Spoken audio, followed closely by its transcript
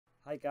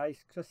Hi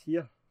guys, Chris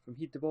here from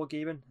Heed the Ball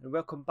Gaming, and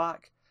welcome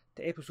back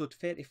to episode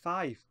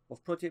 35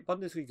 of Project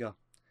Bundesliga.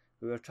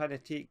 We were trying to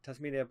take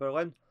Tasmania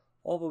Berlin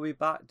all the way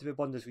back to the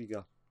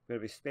Bundesliga, where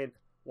we spent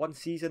one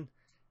season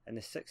in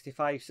the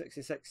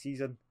 65-66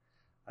 season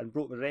and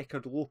broke the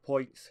record low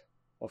points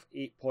of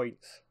 8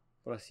 points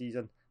for a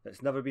season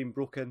that's never been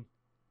broken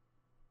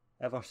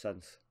ever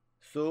since.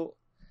 So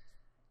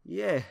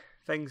yeah,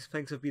 things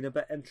have been a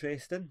bit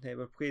interesting.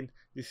 We're playing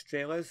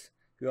Neustrelitz,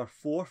 who are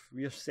 4th,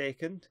 we're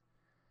 2nd.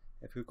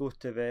 If we go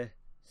to the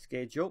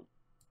schedule,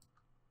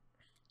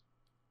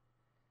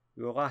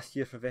 we were last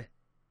year for the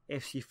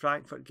FC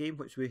Frankfurt game,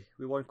 which we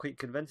won quite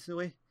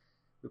convincingly.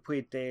 We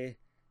played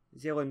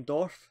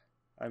Altludersdorf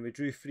and we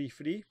drew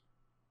 3-3.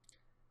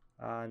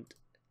 And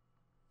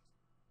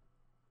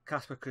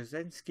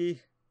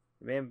Chruscinski,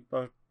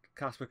 remember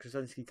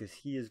Chruscinski because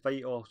he is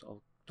vital.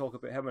 I'll talk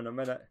about him in a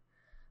minute.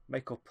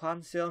 Michael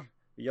Panzer,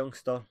 the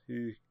youngster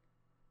who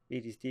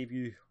made his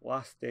debut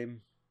last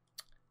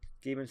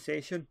gaming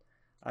session.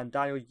 And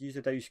Daniel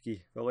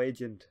Uzadowski, the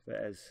legend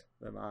that is,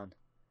 the man.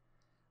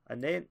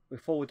 And then we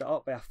followed it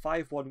up by a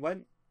 5-1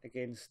 win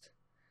against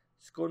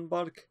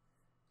Skronberg.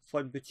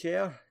 Flynn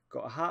Butcher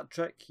got a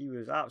hat-trick. He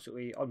was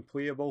absolutely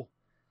unplayable.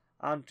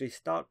 Andrei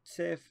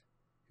Startsev,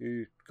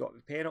 who got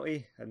the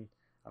penalty, and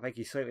I think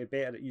he's slightly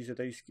better at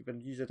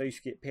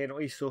Uzadowski at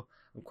penalties, so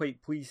I'm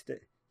quite pleased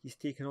that he's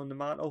taken on the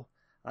mantle.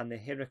 And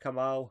Henrik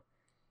Amrell,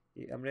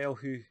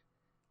 who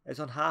is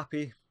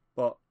unhappy,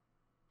 but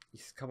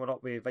he's coming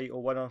up with a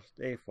vital winner.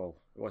 Well,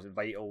 it wasn't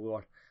vital, we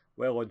were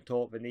well on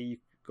top, and he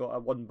got a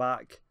 1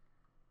 back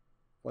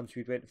once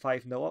we went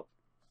 5-0 up.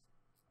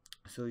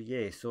 So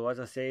yeah, so as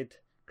I said,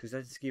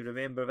 Chruscinski,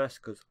 remember this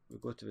because we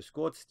go to the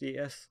squad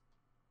status.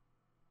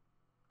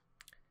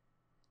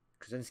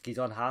 Chruscinski's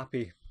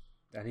unhappy,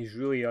 and he's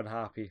really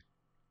unhappy.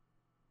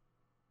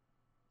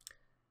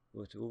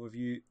 Go to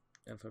overview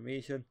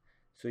information.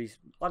 So he's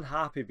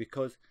unhappy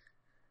because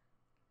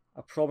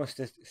I promised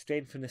to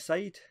strengthen the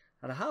side.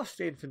 And I have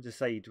strengthened the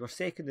side. We're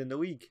 2nd in the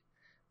league,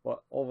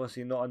 but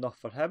obviously not enough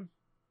for him.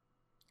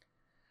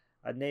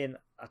 And then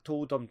I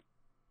told him,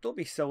 don't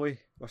be silly,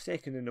 we're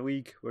 2nd in the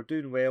league, we're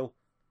doing well.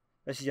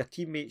 This is your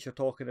teammates you're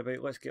talking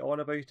about, let's get on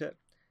about it.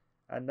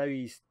 And now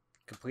he's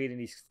complaining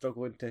he's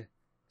struggling to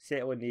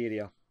settle in the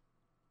area.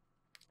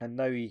 And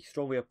now he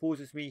strongly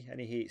opposes me and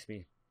he hates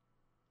me.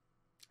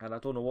 And I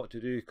don't know what to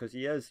do because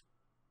he is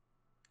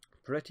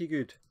pretty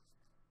good.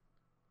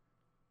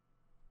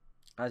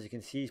 As you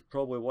can see, he's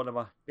probably one of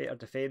my better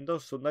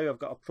defenders, so now I've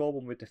got a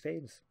problem with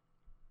defence.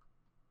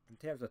 In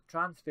terms of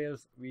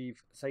transfers,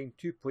 we've signed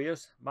 2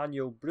 players.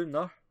 Manuel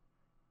Brunner,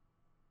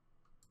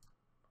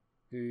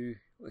 who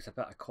looks a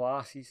bit of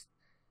class. He's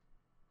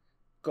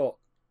got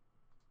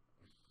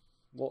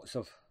lots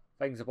of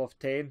things above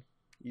 10.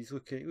 He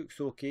looks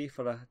okay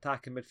for an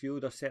attacking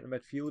midfielder, centre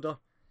midfielder.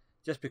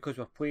 Just because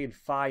we're playing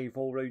 5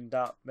 all round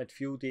that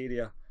midfield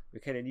area,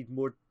 we kind of need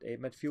more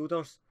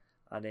midfielders.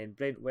 And then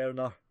Brent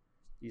Werner,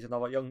 he's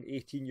another young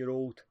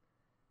 18-year-old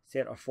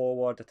centre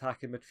forward,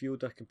 attacking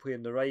midfielder, can play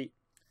on the right.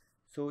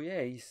 So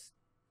yeah, he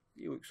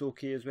looks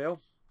okay as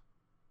well.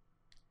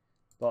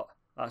 But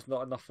that's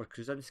not enough for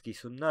Chruscinski.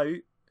 So now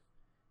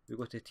we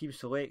go to team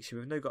selection.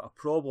 We've now got a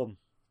problem.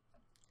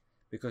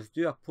 Because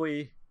do I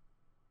play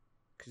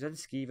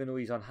Chruscinski even though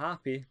he's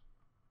unhappy,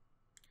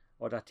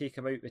 or do I take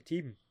him out of the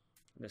team?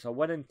 And it's a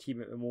winning team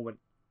at the moment.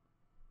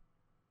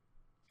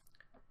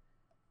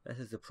 This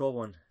is the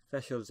problem.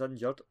 Fischer's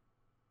injured,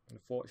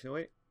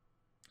 unfortunately,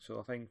 so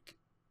I think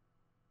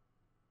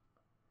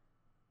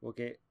we'll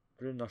get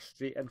Brunner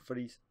straight in for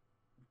his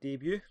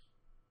debut.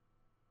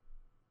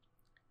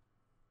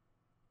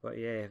 But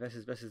yeah, this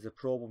is the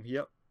problem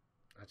here.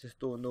 I just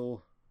don't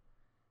know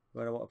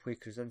whether I want to play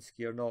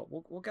Chruscinski or not.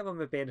 We'll give him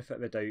the benefit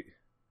of the doubt.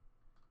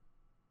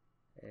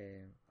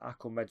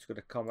 Akkelmid's going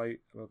to come out, and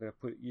we're going to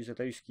put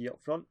Uzadowski up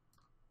front,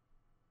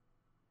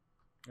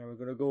 and we're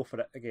going to go for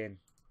it again.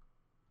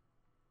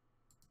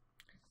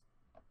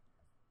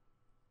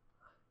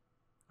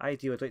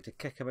 Ideally, I'd like to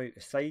kick him out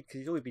the side because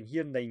he's only been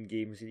here 9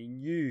 games, and he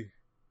knew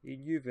we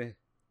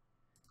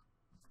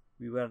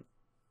weren't,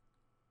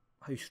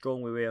 how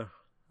strong we were.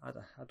 I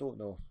don't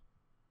know.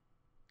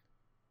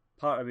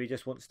 Part of me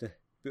just wants to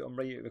put him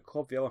right out of the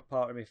club. The other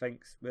part of me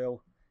thinks,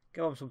 well,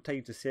 give him some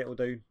time to settle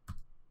down.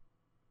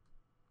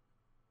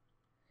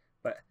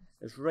 But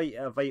it's right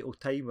at a vital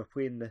time. We're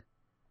playing the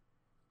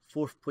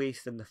 4th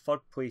place and the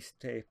 3rd place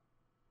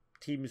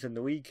teams in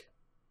the league,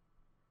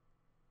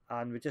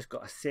 and we just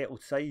got a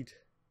settled side.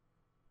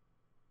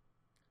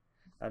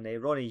 And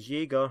Ronnie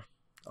Jaeger,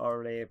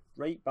 our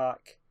right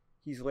back,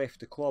 he's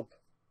left the club.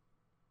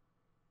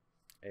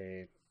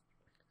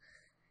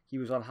 He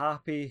was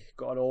unhappy,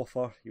 got an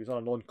offer, he was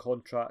on a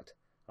non-contract.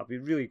 I'd be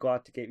really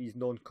glad to get his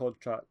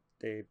non-contract,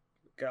 get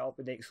up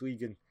the next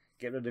league and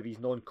get rid of these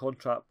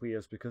non-contract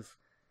players, because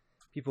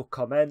people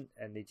come in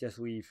and they just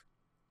leave.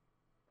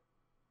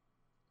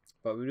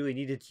 But we really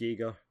needed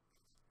Jaeger,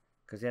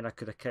 because then I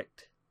could have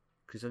kicked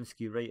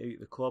Chruscinski right out of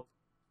the club.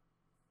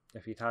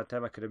 If he'd had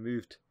him, I could have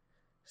moved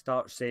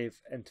Startsev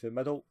into the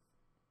middle.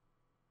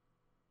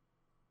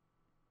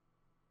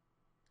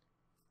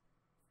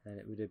 and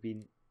it would have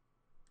been,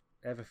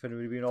 everything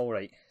would have been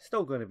alright.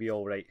 Still going to be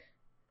alright,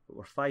 but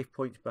we're 5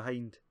 points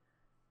behind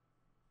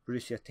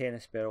Borussia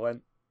Tennis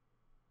Berlin.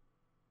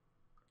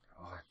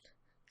 Oh,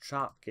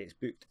 Trapp gets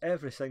booked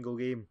every single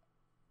game,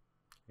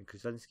 and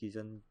Chruscinski's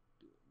in.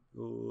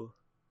 Oh,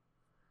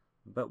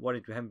 I'm a bit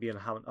worried with him being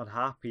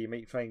unhappy. He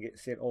might try and get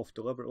sent off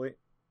deliberately.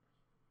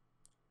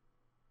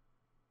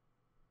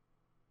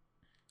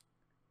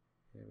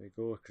 Here we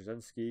go,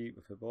 Chruscinski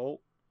with the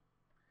ball.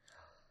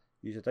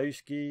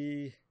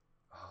 Uzadowski.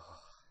 Oh,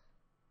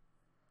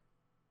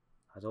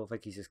 I don't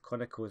think he's as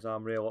clinical as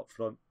Amrail up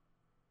front.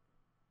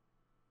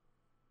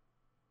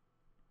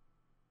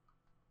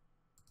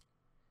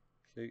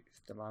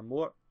 Shoots, demand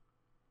more.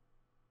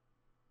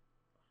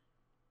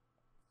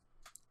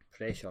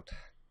 Pressured.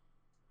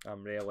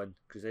 Amrail and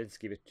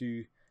Chruscinski with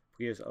two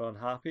players that are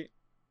unhappy.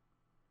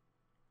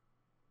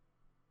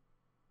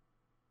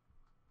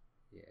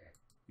 Yeah,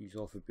 he's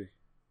off a boo.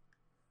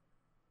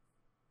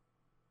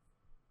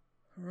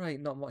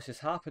 Right, not much has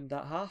happened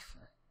that half.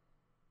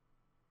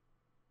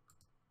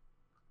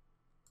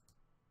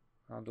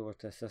 Hand over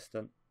to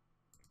assistant.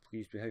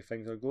 Pleased with how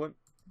things are going.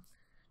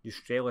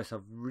 Neustrelitz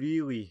have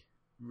really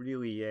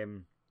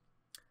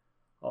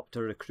upped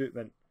their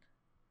recruitment.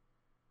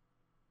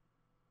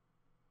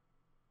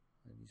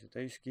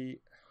 Zadowski,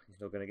 he's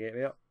not going to get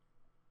there.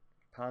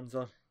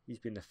 Panzer, he's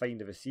been the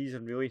find of the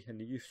season really in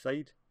the youth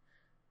side.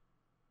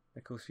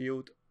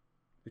 Nicholsfield,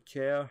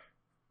 Bucher,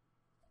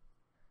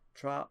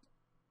 Trapp,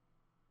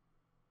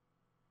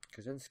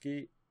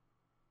 Chruscinski,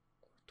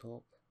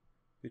 top,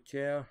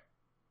 Bucher.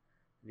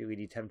 Really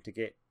need him to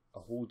get a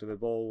hold of the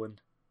ball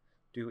and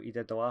do what he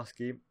did the last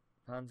game.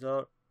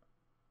 Panzer,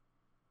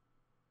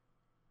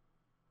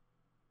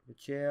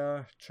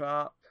 Bucher,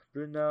 Trapp,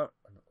 Brunner,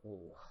 and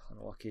oh,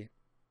 unlucky.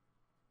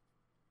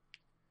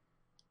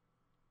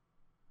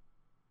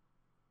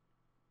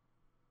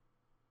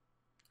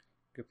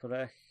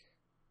 Guperich,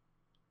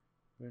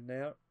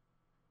 Brunner,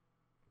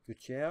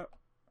 Bucher,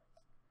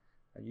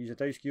 and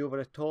Uzadowski over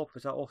the top.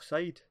 Is that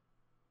offside?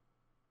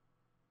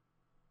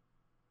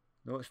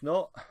 No, it's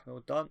not.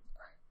 Well done.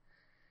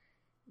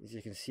 As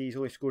you can see, he's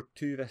only scored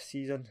 2 this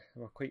season.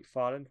 We're quite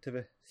far into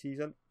the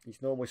season.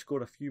 He's normally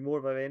scored a few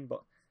more by then,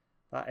 but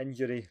that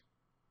injury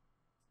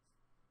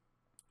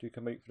do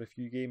come out for a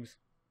few games.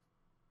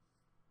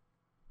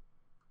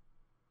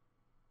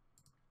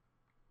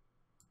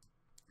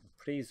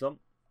 Praise them.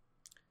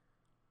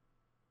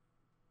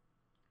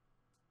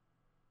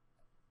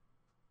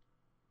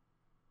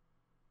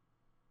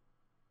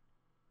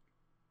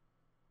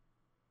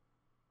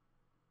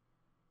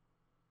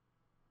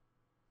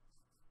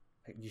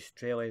 I think the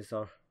Australians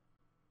are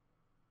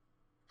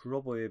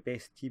probably the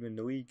best team in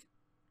the league.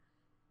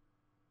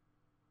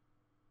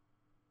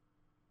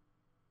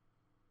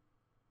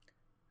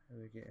 How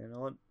are we getting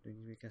on? Do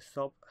we make a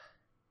sub?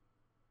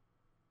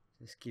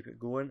 Just keep it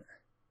going.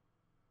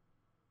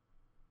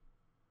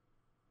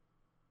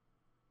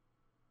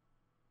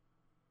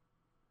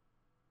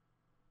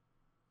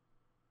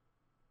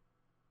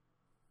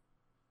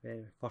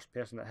 Then first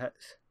person that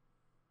hits.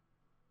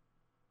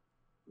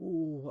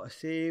 Oh, what a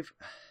save.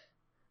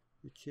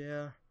 Good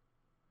chair.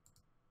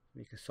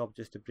 Make a sub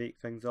just to break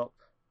things up.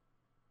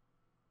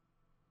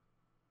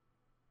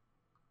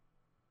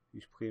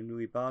 Who's playing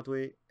really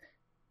badly?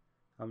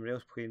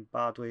 Amrail's playing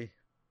badly.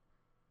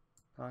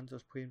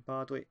 Panzer's playing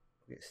badly.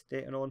 We'll get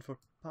Stettin on for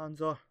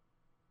Panzer.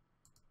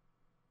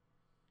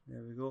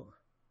 There we go.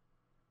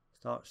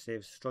 Start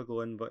saves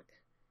struggling, but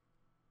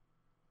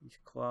he's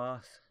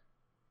class.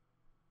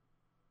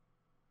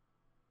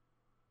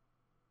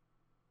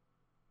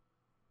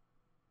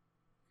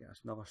 Get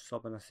us another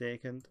sub in a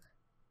second.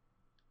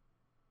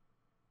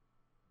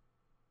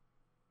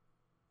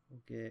 We'll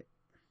get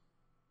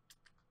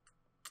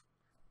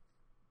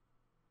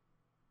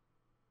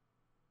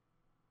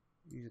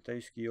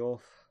Uzadowski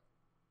off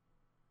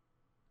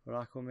for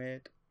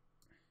Ahmed.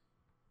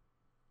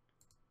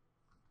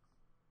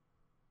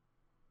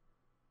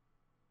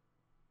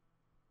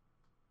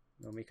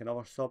 We'll make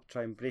another sub,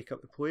 try and break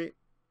up the play.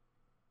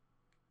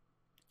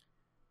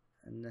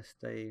 And this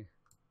time,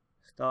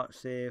 start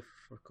save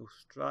for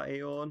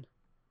Kostrati on.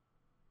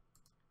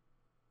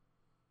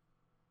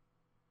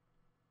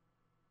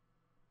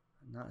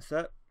 And that's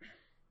it.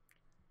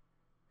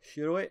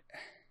 Surely.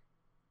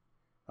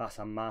 That's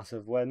a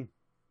massive win.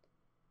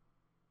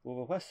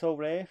 Blow the whistle,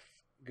 ref.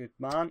 Good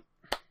man.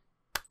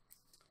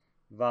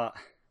 That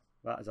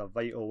is a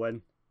vital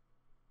win.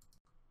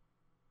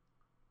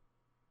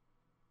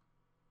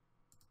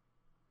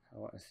 I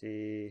want to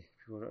say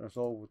people at us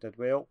all did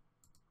well.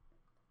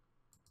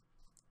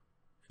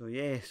 So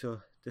yeah,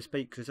 so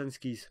despite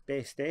Chruscinski's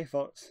best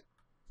efforts,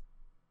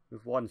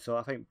 we've won. So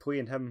I think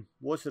playing him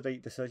was the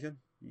right decision.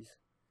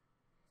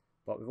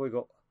 But we've only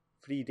got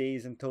 3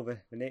 days until the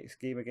next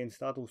game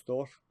against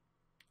Altludersdorf.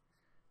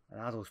 And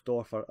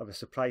Altludersdorf are the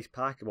surprise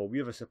package. Well,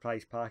 we're the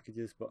surprise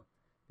packages, but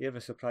they're the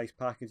surprise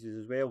packages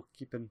as well.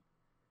 Keeping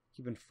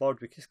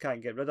third. We just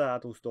can't get rid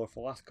of Altludersdorf.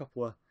 The last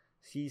couple of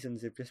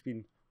seasons they've just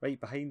been right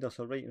behind us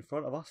or right in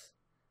front of us.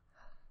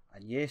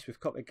 And yes, we've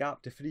cut the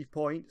gap to 3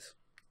 points.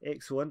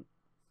 Excellent.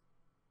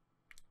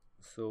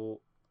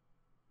 So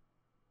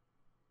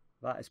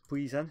that is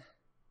pleasing.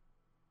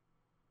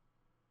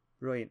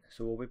 Right,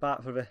 so we'll be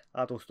back for the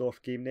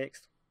Altludersdorf game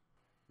next.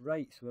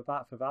 Right, so we're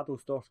back for the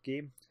Altludersdorf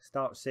game.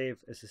 Start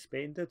save is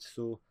suspended,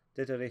 so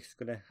Diderich's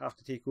going to have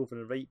to take over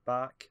the right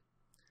back.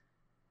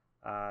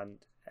 And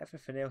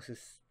everything else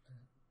is,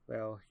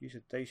 well,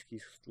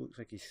 Usadowski looks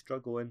like he's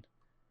struggling.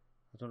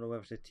 I don't know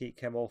whether to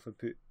take him off and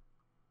put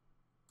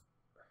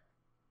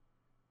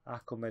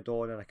Ahmed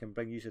on, and I can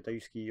bring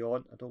Usadowski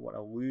on. I don't want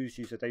to lose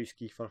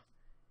Usadowski for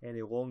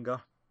any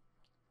longer.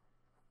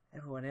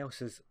 Everyone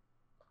else is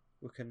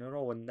looking, they're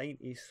all in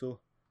 90s, so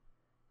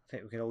I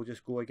think we can all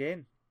just go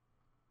again.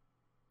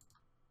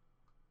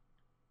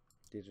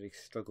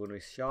 Diderich's struggling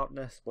with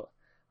sharpness, but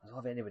I don't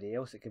have anybody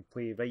else that can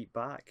play right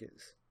back.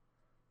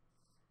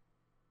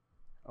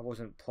 I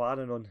wasn't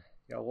planning on.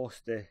 I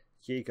lost the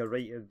Jaeger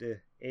right at the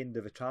end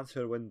of the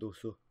transfer window,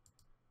 so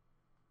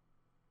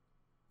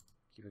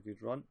keep a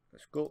good run.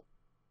 Let's go.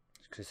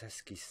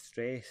 Chruscinski's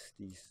stressed.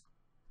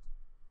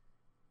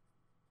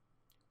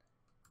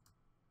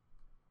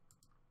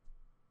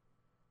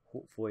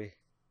 Hopefully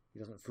he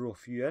doesn't throw a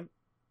few in.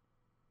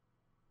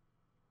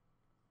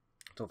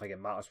 I don't think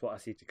it matters what I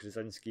say to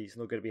Chruscinski, he's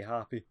not going to be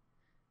happy.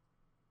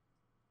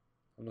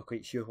 I'm not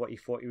quite sure what he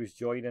thought he was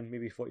joining,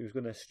 maybe he thought he was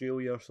going to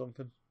Australia or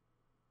something.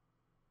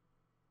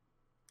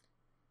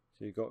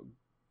 So you got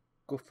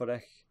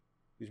Gofarich,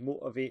 who's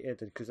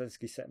motivated, and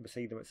Chruscinski sitting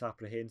beside him, it's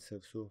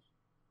apprehensive, so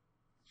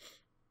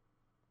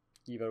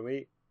either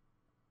way.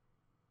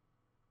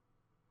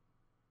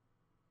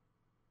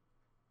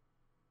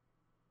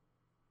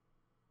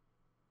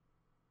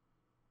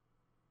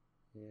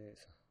 Yeah,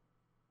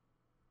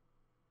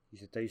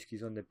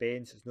 Usadowski's on the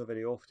bench. It's not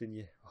very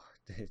often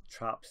the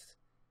traps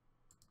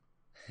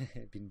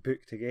been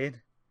booked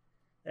again.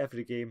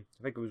 Every game.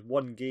 I think it was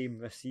one game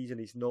this season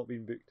he's not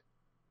been booked.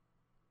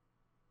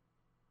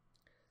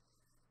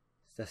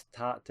 It's this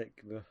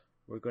tactic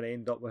we're going to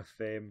end up with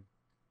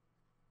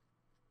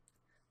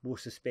more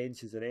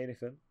suspensions than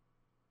anything.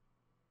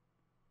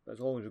 But as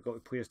long as we've got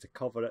the players to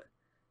cover it.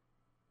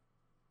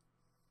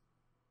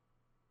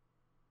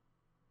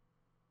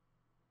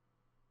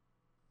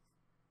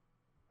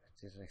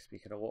 He's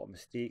making a lot of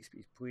mistakes, but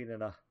he's playing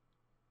in a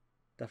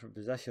different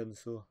position,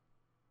 so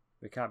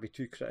we can't be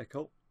too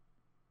critical.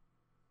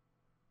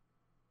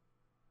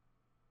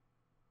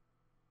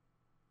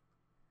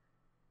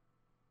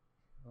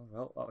 Oh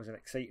well, that was an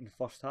exciting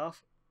first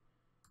half.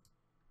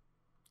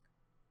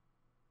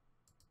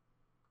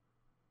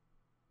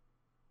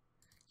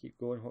 Keep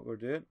going what we're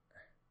doing.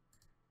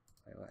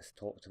 Right, let's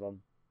talk to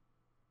them.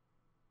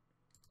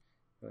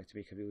 We like to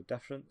make a real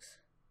difference.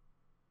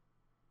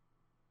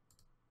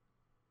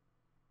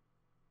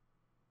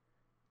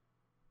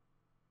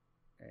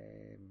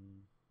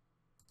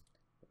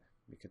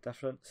 Make a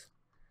difference.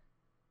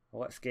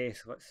 Well, let's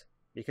guess. Let's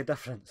make a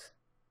difference.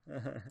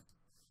 I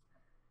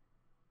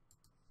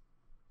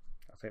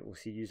think we'll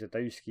see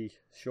Usadowski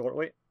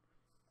shortly.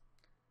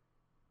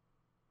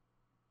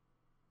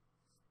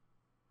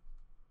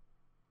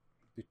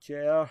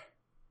 Butcher.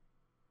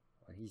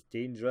 Oh, he's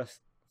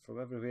dangerous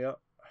from everywhere.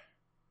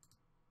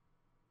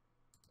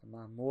 A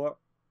man more.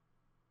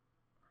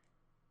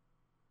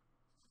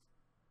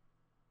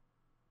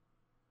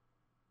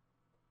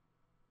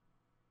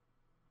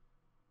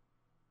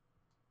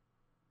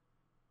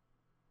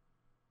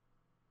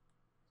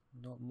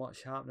 Not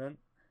much happening.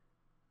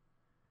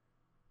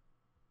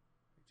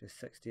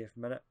 Just 60th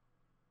minute.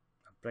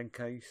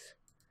 Brinkhouse.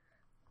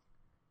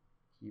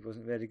 He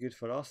wasn't very good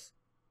for us.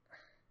 I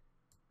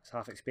was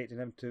half expecting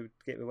him to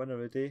get the winner of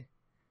the day.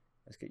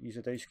 Let's get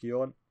Usadowski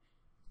on.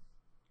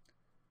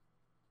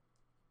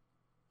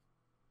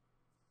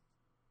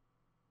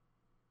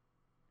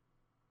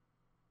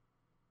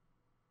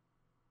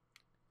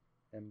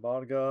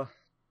 Embarga.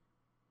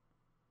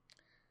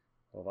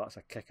 Oh, that's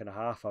a kick and a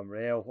half. I'm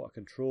real. What a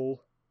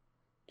control.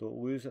 Don't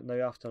lose it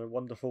now after a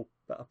wonderful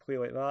bit of play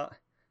like that.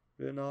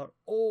 Brunner.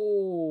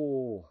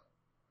 Oh!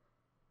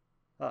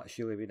 That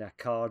should have been a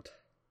card.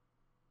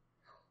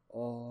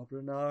 Oh,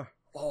 Brunner.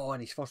 Oh,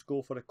 and his first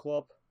goal for the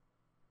club.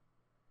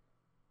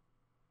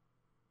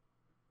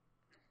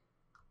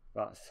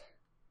 That's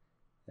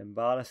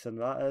embarrassing,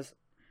 that is.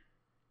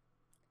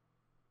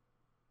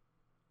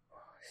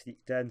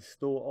 Sneaked in,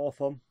 stole it off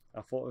him. I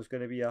thought it was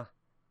going to be a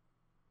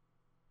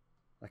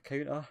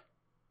counter.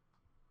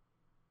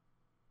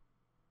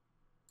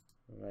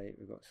 Right,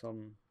 we've got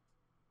some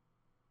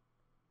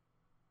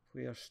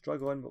players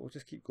struggling, but we'll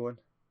just keep going.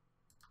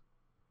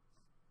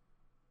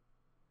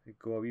 If we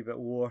go a wee bit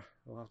lower,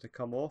 we'll have to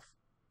come off.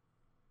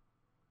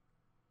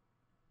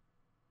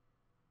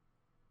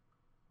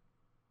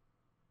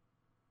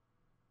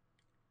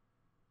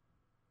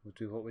 We'll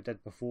do what we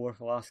did before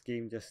the last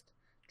game, just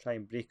try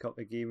and break up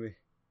the game with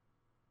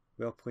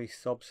well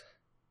placed subs.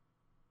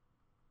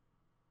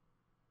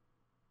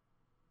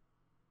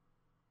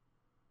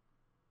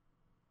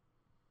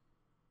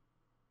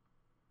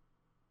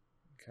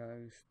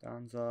 Cow,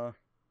 Stanza.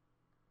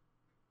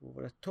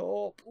 Over the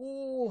top.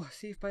 Oh,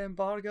 saved by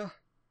Embarga.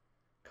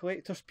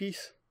 Collector's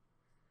piece.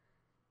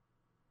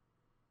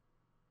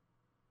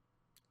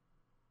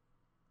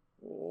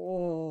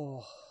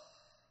 Oh.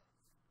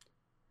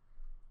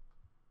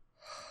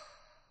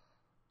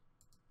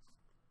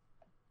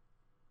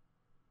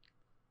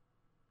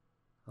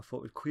 I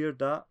thought we'd cleared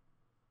that.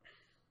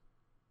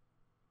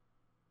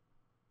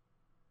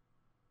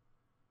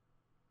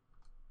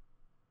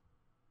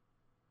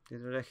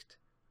 Dederrecht,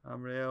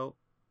 Amrail.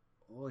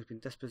 Oh, he's been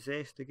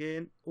dispossessed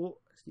again. Oh,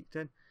 sneaked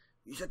in.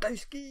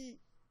 Chruscinski!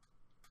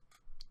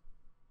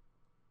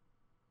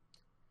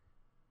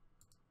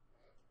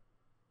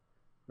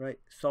 Right,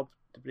 sub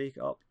to break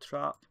it up.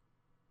 Trap.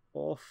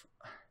 Off.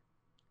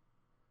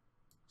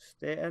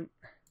 Stettin.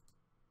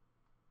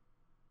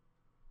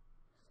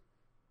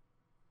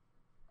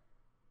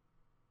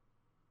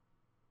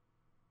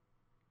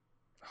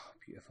 Oh,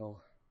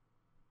 beautiful.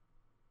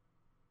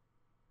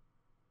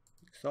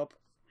 Sub.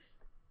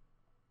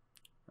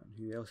 And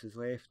who else is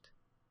left?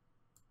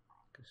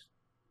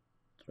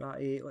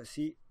 Strati, let's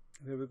see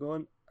where we're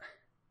going.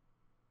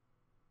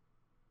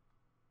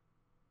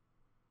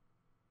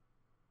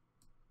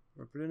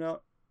 We're Brunner.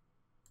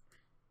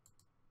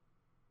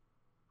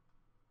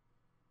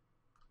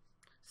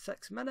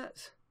 6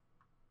 minutes.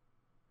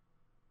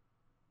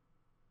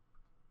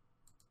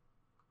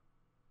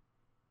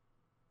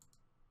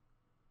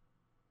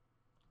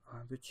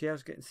 And the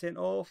chair's getting sent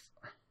off.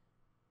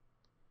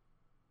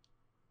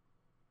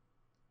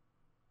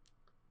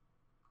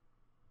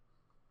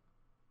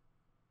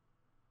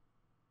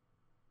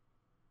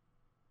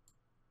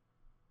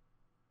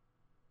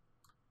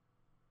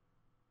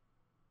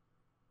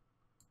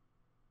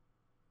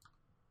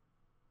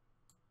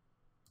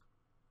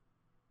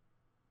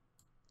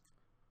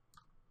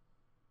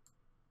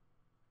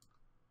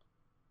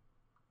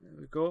 There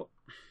we go.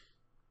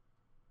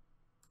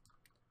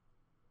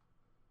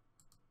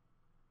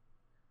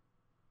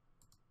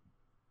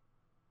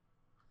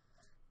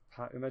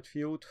 Pack the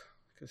midfield.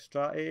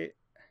 Strati.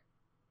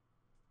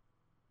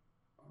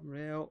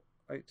 Rail.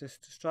 Out to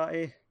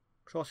Strati.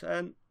 Cross it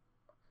in.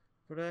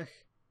 Brech.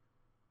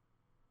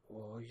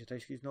 Oh,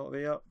 Jadajski's not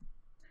there.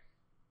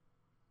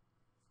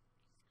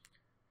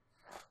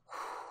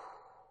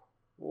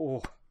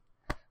 Oh,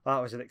 that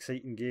was an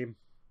exciting game.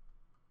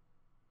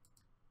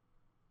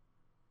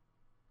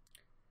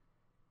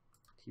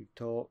 Team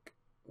talk.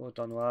 Well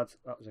done, lads.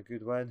 That was a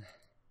good win.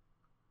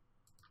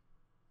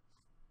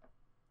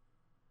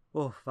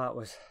 Oh, that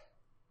was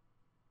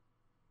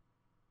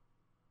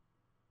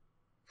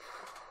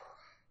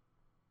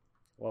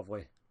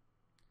lovely.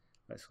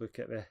 Let's look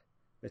at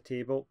the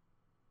table.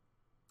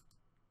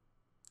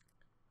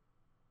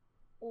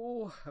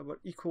 Oh, we're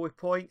equal with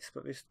points,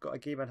 but we've got a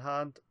game in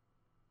hand.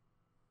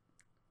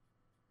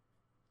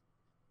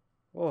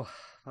 Oh,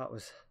 that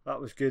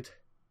was good.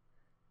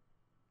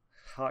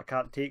 I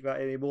can't take that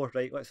anymore.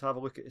 Right, let's have a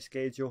look at the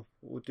schedule.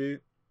 What we'll do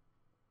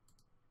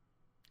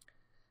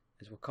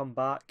is we'll come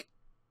back.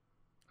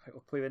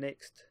 We'll play the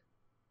next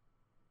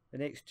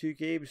 2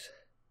 games,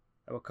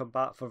 and we'll come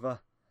back for the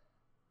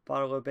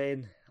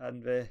Berlin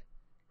and the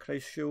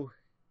Chruscinski.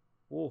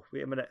 Oh,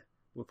 wait a minute.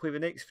 We'll play the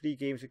next 3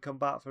 games and come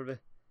back for the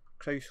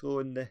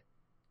Chruscinski and the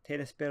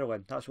Tennis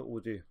Berlin. That's what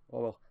we'll do.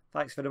 Oh well,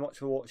 thanks very much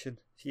for watching.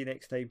 See you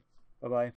next time. Bye bye.